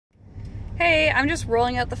Hey, I'm just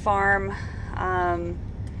rolling out the farm, and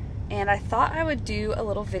I thought I would do a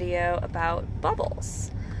little video about Bubbles.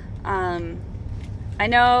 I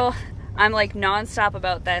know I'm like nonstop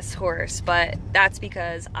about this horse, but that's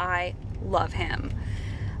because I love him.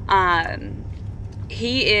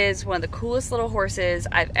 He is one of the coolest little horses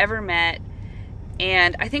I've ever met,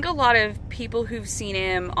 and I think a lot of people who've seen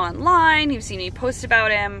him online, who've seen me post about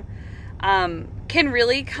him, can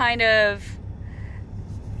really kind of,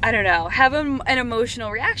 I don't know, have an emotional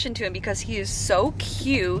reaction to him because he is so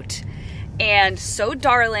cute and so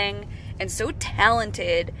darling and so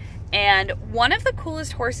talented and one of the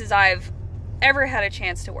coolest horses I've ever had a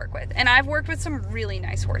chance to work with. And I've worked with some really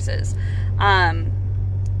nice horses.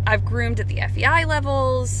 I've groomed at the FEI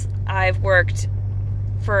levels. I've worked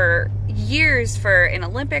for years for an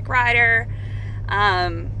Olympic rider.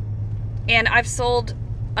 And I've sold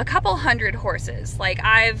a couple hundred horses. Like,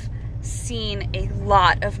 I've seen a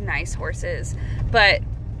lot of nice horses, but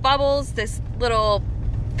Bubbles, this little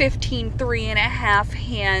 15 3.5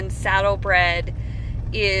 hand saddlebred,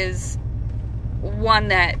 is one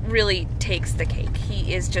that really takes the cake.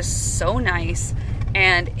 He is just so nice,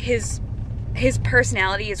 and his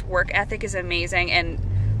personality, his work ethic is amazing, and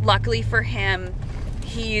luckily for him,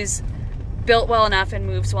 he's built well enough and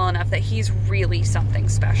moves well enough that he's really something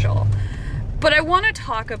special. But I want to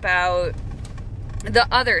talk about the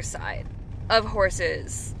other side of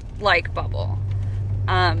horses like Bubble.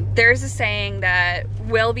 There's a saying that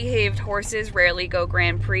well-behaved horses rarely go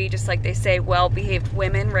Grand Prix, just like they say well-behaved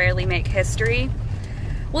women rarely make history.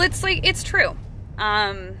 Well, it's true.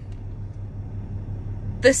 The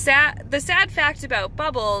sad fact about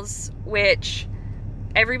Bubbles, which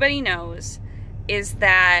everybody knows, is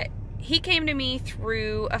that he came to me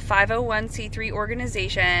through a 501c3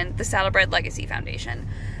 organization, the Saddlebred Legacy Foundation.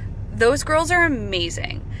 Those girls are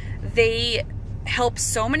amazing. They help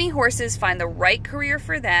so many horses find the right career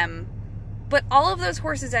for them, but all of those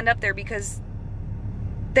horses end up there because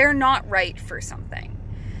they're not right for something.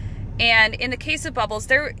 And in the case of Bubbles,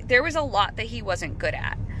 there was a lot that he wasn't good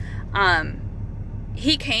at.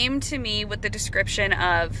 He came to me with the description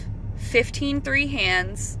of 15 3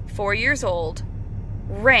 hands, 4 years old,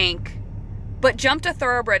 rank, but jumped a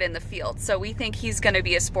thoroughbred in the field, so we think he's going to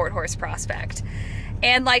be a sport horse prospect.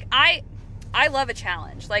 And like, I love a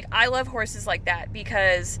challenge. Like, I love horses like that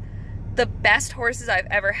because the best horses I've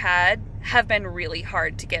ever had have been really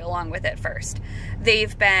hard to get along with at first.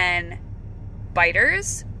 They've been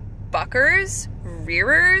biters, buckers,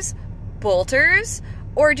 rearers, bolters,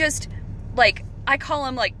 or just like, I call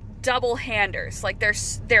them like double handers. Like,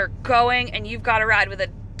 they're going and you've got to ride with a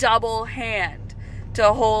double hand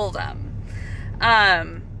to hold them.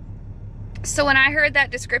 So when I heard that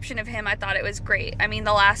description of him, I thought it was great. I mean,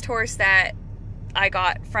 the last horse that I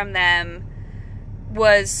got from them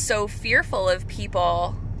was so fearful of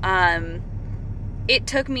people. It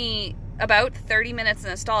took me about 30 minutes in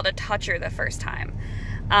the stall to touch her the first time.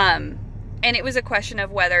 And it was a question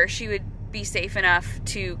of whether she would be safe enough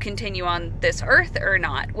to continue on this earth or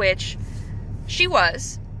not, which she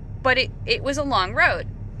was, but it was a long road.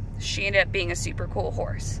 She ended up being a super cool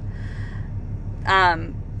horse.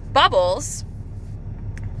 Bubbles,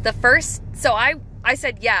 so I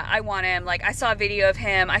said, yeah, I want him. Like, I saw a video of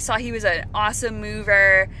him. I saw he was an awesome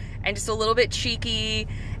mover and just a little bit cheeky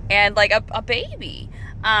and like a baby.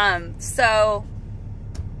 So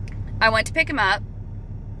I went to pick him up.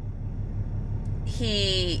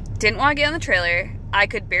 He didn't want to get on the trailer. I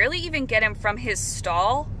could barely even get him from his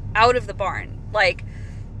stall out of the barn. Like,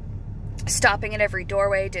 stopping at every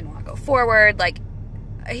doorway, didn't want to go forward. Like,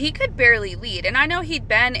 he could barely lead. And I know he'd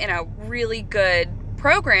been in a really good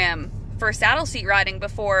program for saddle seat riding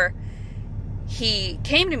before he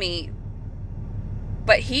came to me,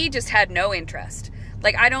 but he just had no interest.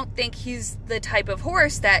 Like, I don't think he's the type of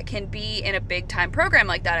horse that can be in a big time program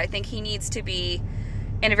like that. I think he needs to be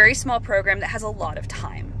in a very small program that has a lot of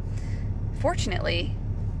time. Fortunately,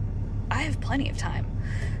 I have plenty of time.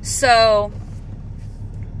 So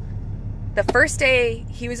the first day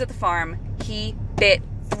he was at the farm, he bit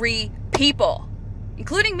 3 people,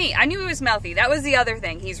 including me. I knew he was mouthy. That was the other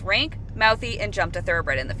thing. He's rank, mouthy, and jumped a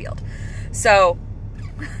thoroughbred in the field. So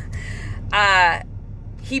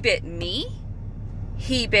he bit me.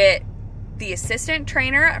 He bit the assistant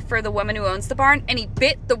trainer for the woman who owns the barn, and he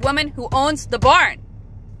bit the woman who owns the barn.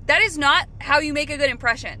 That is not how you make a good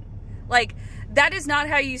impression. Like, that is not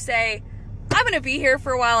how you say, I'm going to be here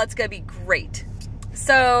for a while. It's going to be great.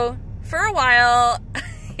 So for a while,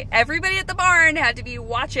 everybody at the barn had to be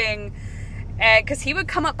watching, because he would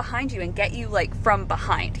come up behind you and get you like from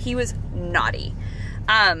behind. He was naughty.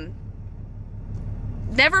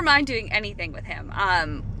 never mind doing anything with him.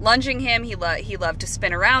 Lunging him, he loved to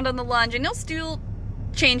spin around on the lunge, and he'll still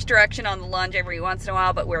change direction on the lunge every once in a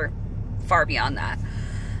while, but we're far beyond that.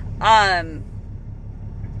 And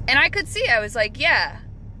I could see, I was like, yeah,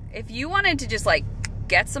 if you wanted to just like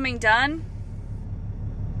get something done,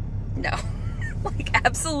 no. Like,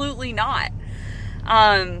 absolutely not.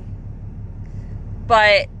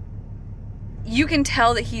 But you can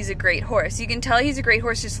tell that he's a great horse. You can tell he's a great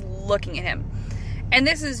horse just looking at him. And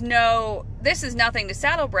this is nothing to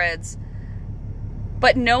saddlebreds,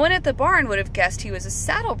 but no one at the barn would have guessed he was a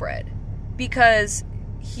saddlebred, because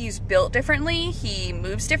he's built differently, he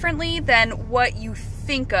moves differently than what you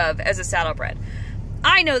think of as a saddlebred.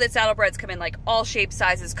 I know that saddlebreds come in like all shapes,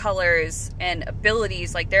 sizes, colors, and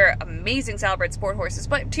abilities. Like, they're amazing saddlebred sport horses.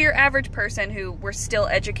 But to your average person who we're still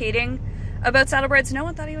educating about saddlebreds, no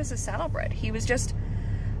one thought he was a saddlebred. He was just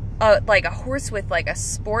like a horse with like a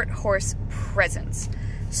sport horse presence.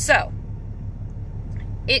 So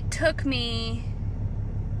it took me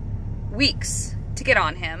weeks to get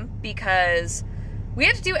on him because we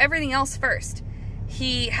had to do everything else first.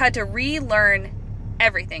 He had to relearn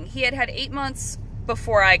everything. He had 8 months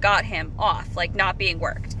before I got him off, like not being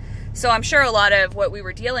worked. So I'm sure a lot of what we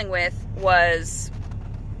were dealing with was,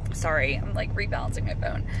 sorry, I'm like rebalancing my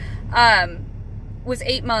phone, was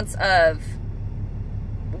 8 months of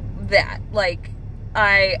that. Like,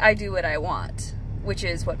 I do what I want, which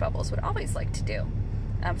is what Bubbles would always like to do.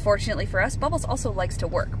 Fortunately for us, Bubbles also likes to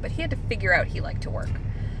work, but he had to figure out he liked to work.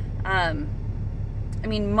 I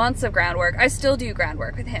mean, months of groundwork. I still do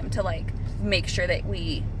groundwork with him to like make sure that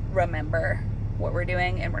we remember what we're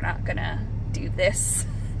doing and we're not gonna do this.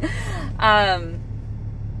 And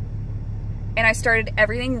I started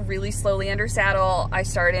everything really slowly under saddle. I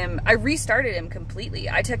restarted him completely.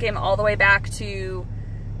 I took him all the way back to,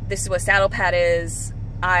 this is what saddle pad is.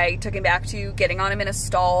 I took him back to getting on him in a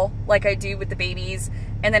stall like I do with the babies,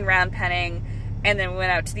 and then round penning, and then we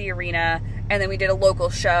went out to the arena, and then we did a local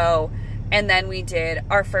show, and then we did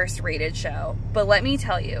our first rated show. But let me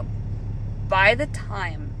tell you, by the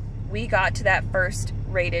time we got to that first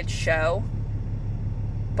rated show,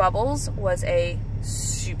 Bubbles was a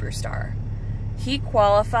superstar. He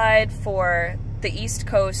qualified for the East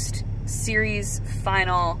Coast Series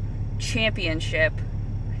Final Championship.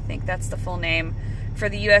 I think that's the full name for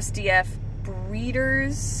the USDF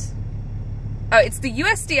Breeders. Oh, it's the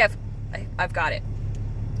USDF. I've got it.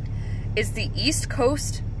 It's the East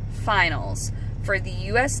Coast Finals for the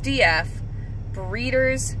USDF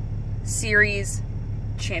Breeders Series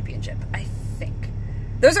Championship, I think.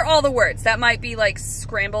 Those are all the words. That might be like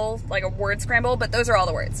scramble, like a word scramble, but those are all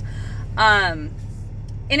the words. In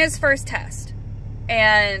his first test.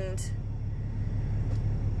 And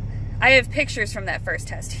I have pictures from that first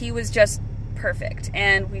test. He was just perfect.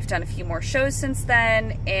 And we've done a few more shows since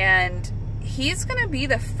then, and he's gonna be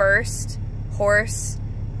the first horse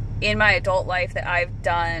in my adult life that I've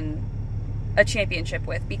done a championship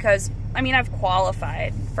with, because I mean, I've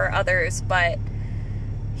qualified for others, but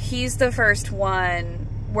he's the first one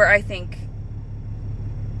where I think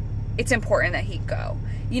it's important that he go.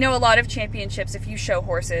 You know, a lot of championships, if you show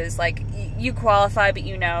horses, like, you qualify, but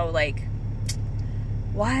you know, like,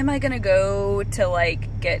 why am I gonna go to,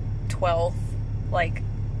 like, get 12th? Like,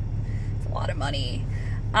 it's a lot of money.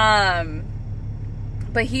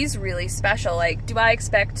 But he's really special. Like, do I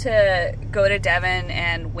expect to go to Devon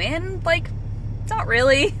and win? Like, not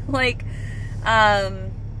really. Like, I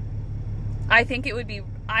think it would be,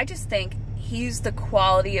 I just think he's the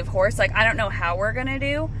quality of horse. Like, I don't know how we're gonna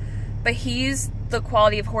do, but he's the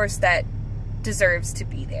quality of horse that deserves to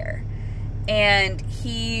be there. And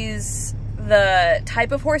he's the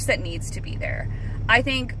type of horse that needs to be there. I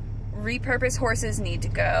think repurposed horses need to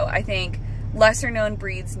go. I think lesser known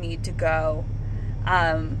breeds need to go.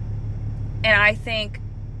 And I think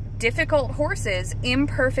difficult horses,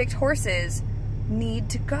 imperfect horses, need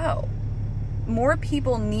to go. More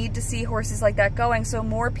people need to see horses like that going, so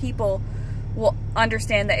more people will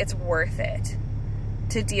understand that it's worth it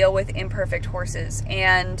to deal with imperfect horses.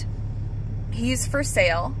 And he's for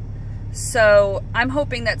sale, so I'm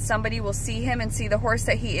hoping that somebody will see him and see the horse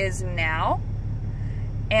that he is now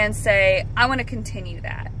and say, I want to continue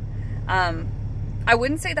that. I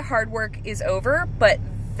wouldn't say the hard work is over, but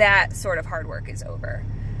that sort of hard work is over.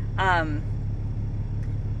 And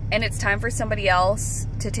it's time for somebody else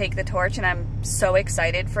to take the torch, and I'm so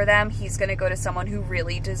excited for them. He's going to go to someone who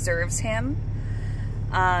really deserves him.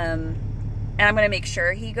 And I'm going to make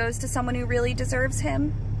sure he goes to someone who really deserves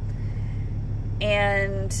him.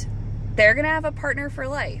 And they're going to have a partner for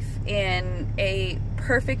life in a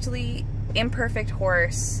perfectly imperfect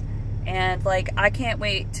horse And like, I can't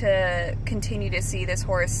wait to continue to see this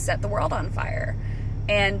horse set the world on fire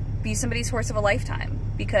and be somebody's horse of a lifetime,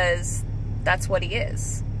 because that's what he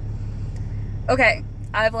is. Okay,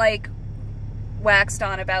 I've like waxed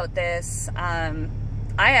on about this. I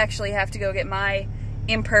actually have to go get my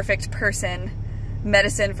imperfect person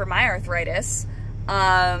medicine for my arthritis.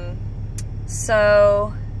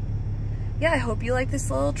 So yeah, I hope you like this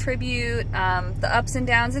little tribute, the ups and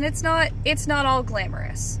downs, and it's not all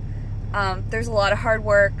glamorous. There's a lot of hard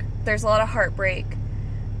work, there's a lot of heartbreak,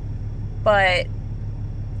 but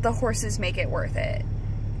the horses make it worth it.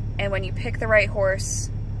 And when you pick the right horse,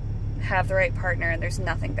 have the right partner, and there's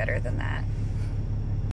nothing better than that.